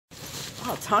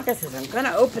Oh, Tonka says I'm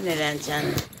gonna open it, and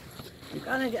Jen. I'm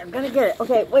gonna get it.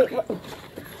 Okay, wait. Here.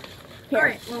 All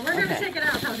right. Well, we're gonna take it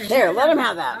out. Okay, there, let him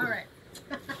have that. All right.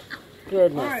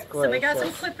 Goodness All right. gracious. So we got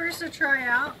some clippers to try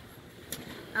out.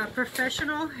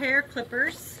 Professional hair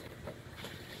clippers,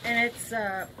 and it's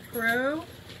pro,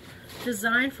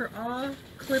 designed for all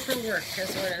clipper work.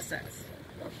 Is what it says.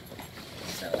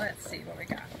 So let's see what we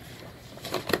got.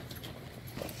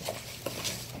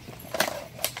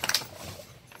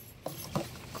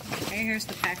 Okay, here's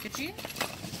the packaging.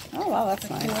 Oh wow, that's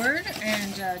nice. The cord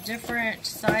and different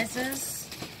sizes.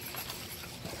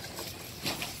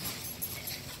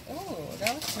 Oh,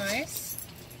 that looks nice.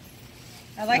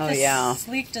 I like the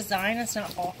sleek design. It's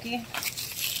not bulky.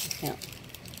 Yeah.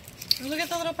 Oh, look at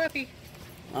the little puppy.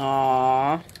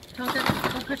 Aww.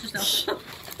 Don't push yourself.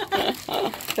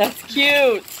 That's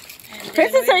cute.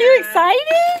 Princess, are you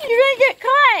excited? You're gonna get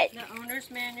cut. The owner's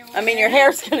manual. I mean, your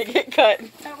hair's gonna get cut.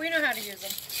 Oh, we know how to use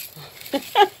them.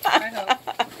 I hope.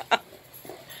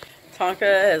 Tonka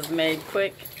has made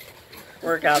quick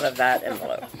work out of that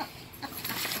envelope.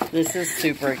 This is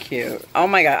super cute. Oh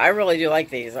my god, I really do like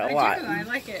these a lot. I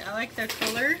like it. I like the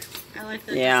color. I like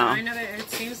the design of it. It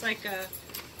seems like a,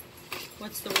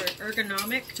 what's the word,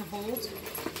 ergonomic to hold.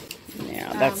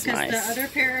 Yeah, that's nice. Because the other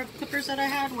pair of clippers that I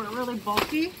had were really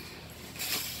bulky.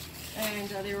 And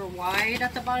they were wide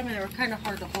at the bottom, and they were kind of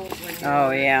hard to hold. When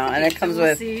yeah, and it comes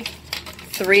with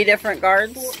 3 different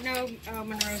guards.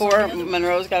 Monroe's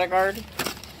Monroe's got a guard.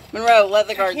 Monroe, let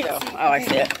the guard go. Oh, I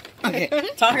see it. Okay.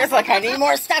 Tonka's like, I need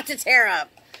more stuff to tear up.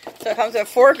 So it comes with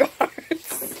 4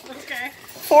 guards. Okay.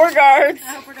 4 guards. I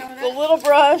hope we're done with the it. little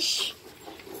brush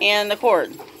and the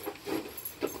cord.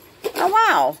 Oh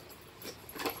wow.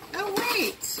 Oh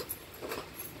wait.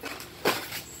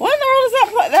 What in the world is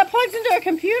that? That plugs into a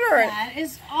computer. That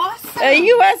is awesome. A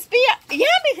USB. Yeah,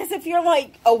 because if you're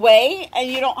like away and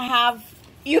you don't have,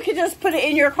 you can just put it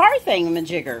in your car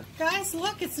thingamajigger. Guys,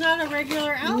 look, it's not a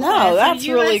regular outlet. No, that's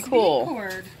really USB cool.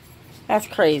 Cord. That's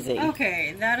crazy.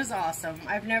 Okay, that is awesome.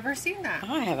 I've never seen that.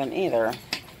 I haven't either.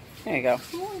 There you go.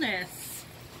 Coolness.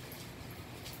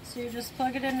 So you just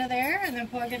plug it into there and then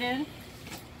plug it in.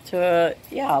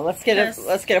 Let's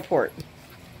get a port.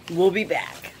 We'll be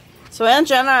back. So Aunt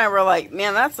Jen and I were like,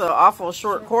 man, that's an awful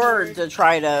short cord to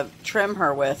try to trim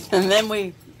her with. And then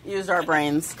we used our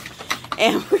brains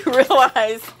and we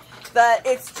realized that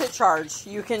it's to charge.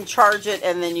 You can charge it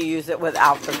and then you use it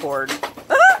without the cord.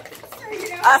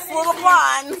 Us little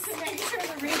blondes.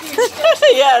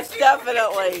 Yes,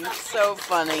 definitely. So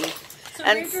funny. So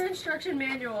read your instruction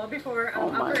manual before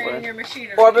operating your machine.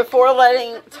 Or before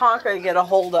letting Tonka get a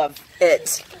hold of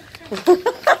it.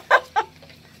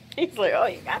 He's like, oh,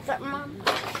 you got something, Mom?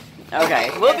 Okay,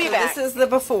 we'll be back. This is the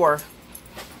before.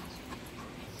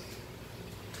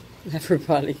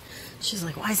 Everybody. She's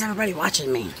like, why is everybody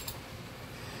watching me?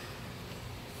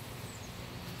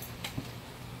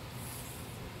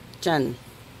 Jen.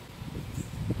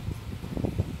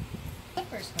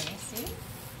 Clippers, honey, see?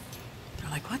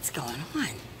 They're like, what's going on?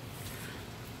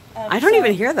 I don't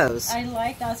even hear those. I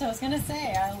like, that's what I was going to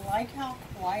say. I like how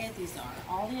quiet these are.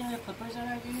 All the other clippers that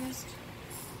I've used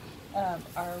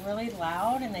are really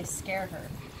loud and they scare her.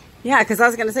 Yeah, because I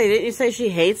was going to say, didn't you say she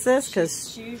hates this?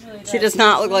 Because she does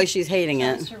not look like she's hating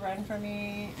it. She tries to run for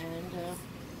me. And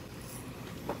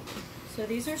so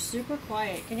these are super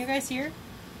quiet. Can you guys hear?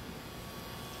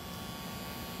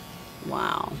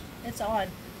 Wow. It's odd.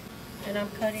 And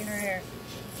I'm cutting her hair.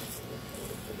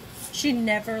 She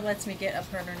never lets me get up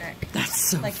on her neck. That's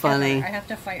so funny. Ever. I have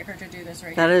to fight her to do this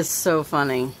right now. That here. is so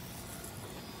funny.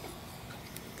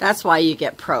 That's why you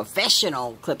get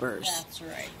professional clippers. That's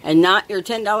right. And not your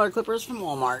 $10 clippers from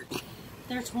Walmart.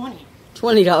 They're 20.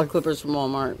 $20 clippers from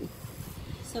Walmart.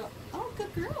 So, oh,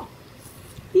 good girl.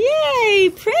 Yay,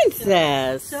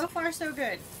 princess. So far, so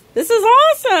good. This is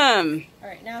awesome. All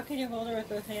right, now can you hold her with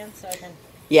both hands so I can...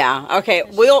 Yeah, okay.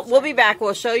 We'll be back.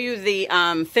 We'll show you the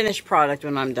finished product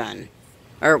when I'm done.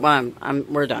 Or when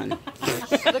we're done.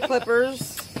 The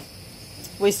clippers.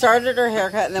 We started our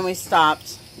haircut and then we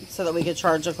stopped so that we could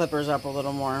charge the clippers up a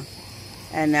little more.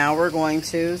 And now we're going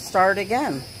to start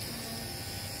again.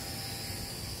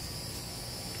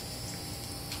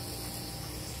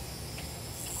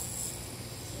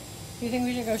 Do you think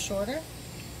we should go shorter?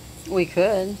 We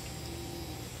could.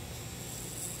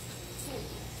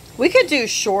 We could do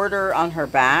shorter on her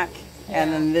back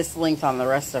and then this length on the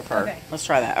rest of her. Okay. Let's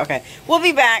try that. Okay. We'll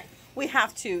be back. We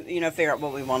have to, figure out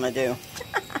what we want to do.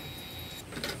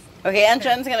 Okay, Aunt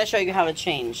Jen's going to show you how to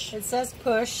change. It says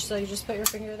push, so you just put your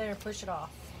finger there and push it off.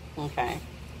 Okay.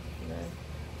 And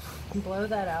then blow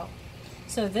that out.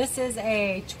 So this is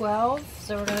a 12,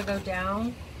 so we're going to go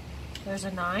down. There's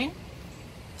a 9.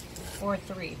 Or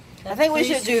 3? I think we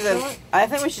should do I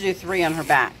think we should do 3 on her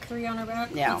back. 3 on her back?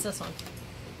 Yeah. What's this one?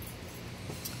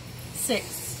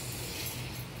 6.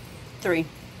 3.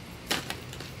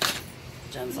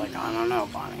 Jen's like, I don't know,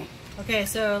 Bonnie. Okay,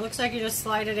 so it looks like you just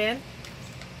slide it in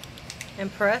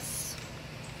and press.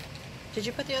 Did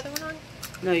you put the other one on?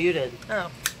 No, you did.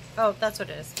 Oh, that's what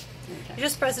it is. Okay. You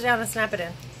just press it down and snap it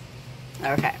in.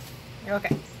 Okay.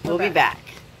 Okay. We'll be back.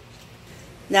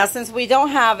 Now, since we don't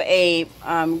have a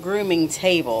grooming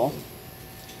table,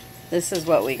 this is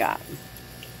what we got.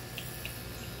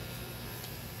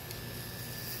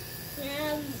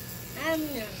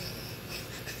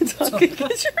 Tonka,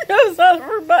 get your nose out of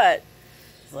her butt.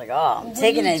 It's like, oh, I'm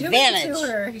taking advantage. To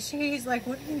her? He's like,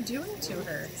 what are you doing to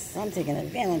her? I'm taking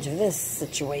advantage of this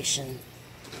situation.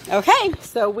 Okay,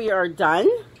 so we are done.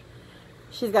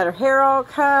 She's got her hair all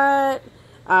cut.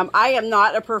 I am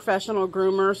not a professional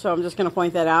groomer, so I'm just going to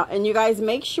point that out. And you guys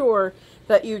make sure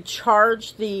that you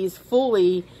charge these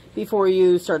fully before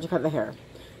you start to cut the hair.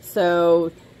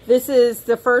 So this is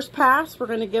the first pass. We're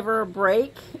going to give her a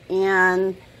break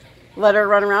and let her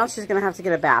run around. She's going to have to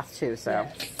get a bath too. So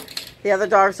yes. The other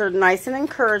dogs are nice and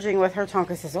encouraging with her.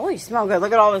 Tonka says, oh, you smell good.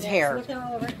 Look at all this hair. Look at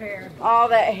all of her hair. All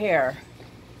that hair.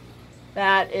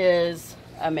 That is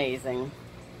amazing.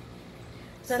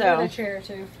 Send her the chair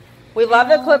too. We love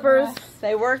the clippers.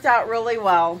 They worked out really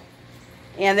well.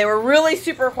 And they were really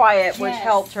super quiet, which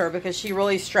helped her because she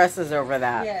really stresses over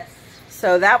that. Yes.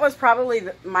 So that was probably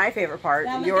my favorite part.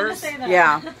 Yours?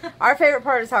 Yeah. Our favorite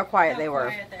part is how quiet they were.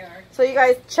 Quiet they are. So you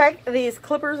guys check these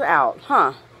clippers out,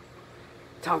 huh?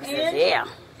 Tonka says, yeah.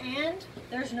 And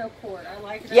there's no cord. I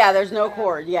like that. Yeah, there's no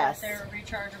cord, yes. They're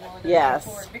rechargeable. And yes.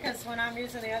 No cord. Because when I'm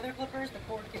using the other clippers, the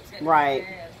cord keeps getting right.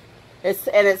 It's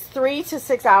 3 to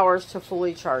 6 hours to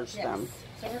fully charge them.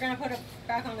 So we're going to put it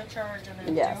back on the charge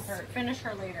and then finish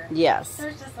her later. Yes.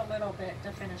 There's just a little bit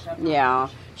to finish up. Yeah.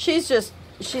 She's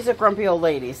a grumpy old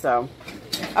lady, so.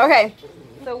 Okay.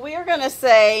 So we are going to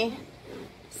say,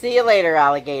 see you later,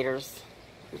 alligators.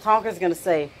 Tonka's going to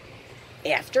say,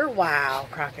 after a while,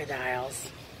 crocodiles.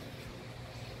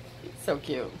 So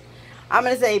cute. I'm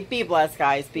going to say, be blessed,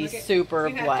 guys. Be super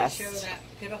blessed. You have to show that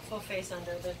beautiful face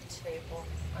under the table,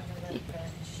 under that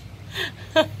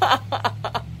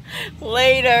bench.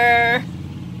 Later,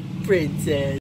 princess.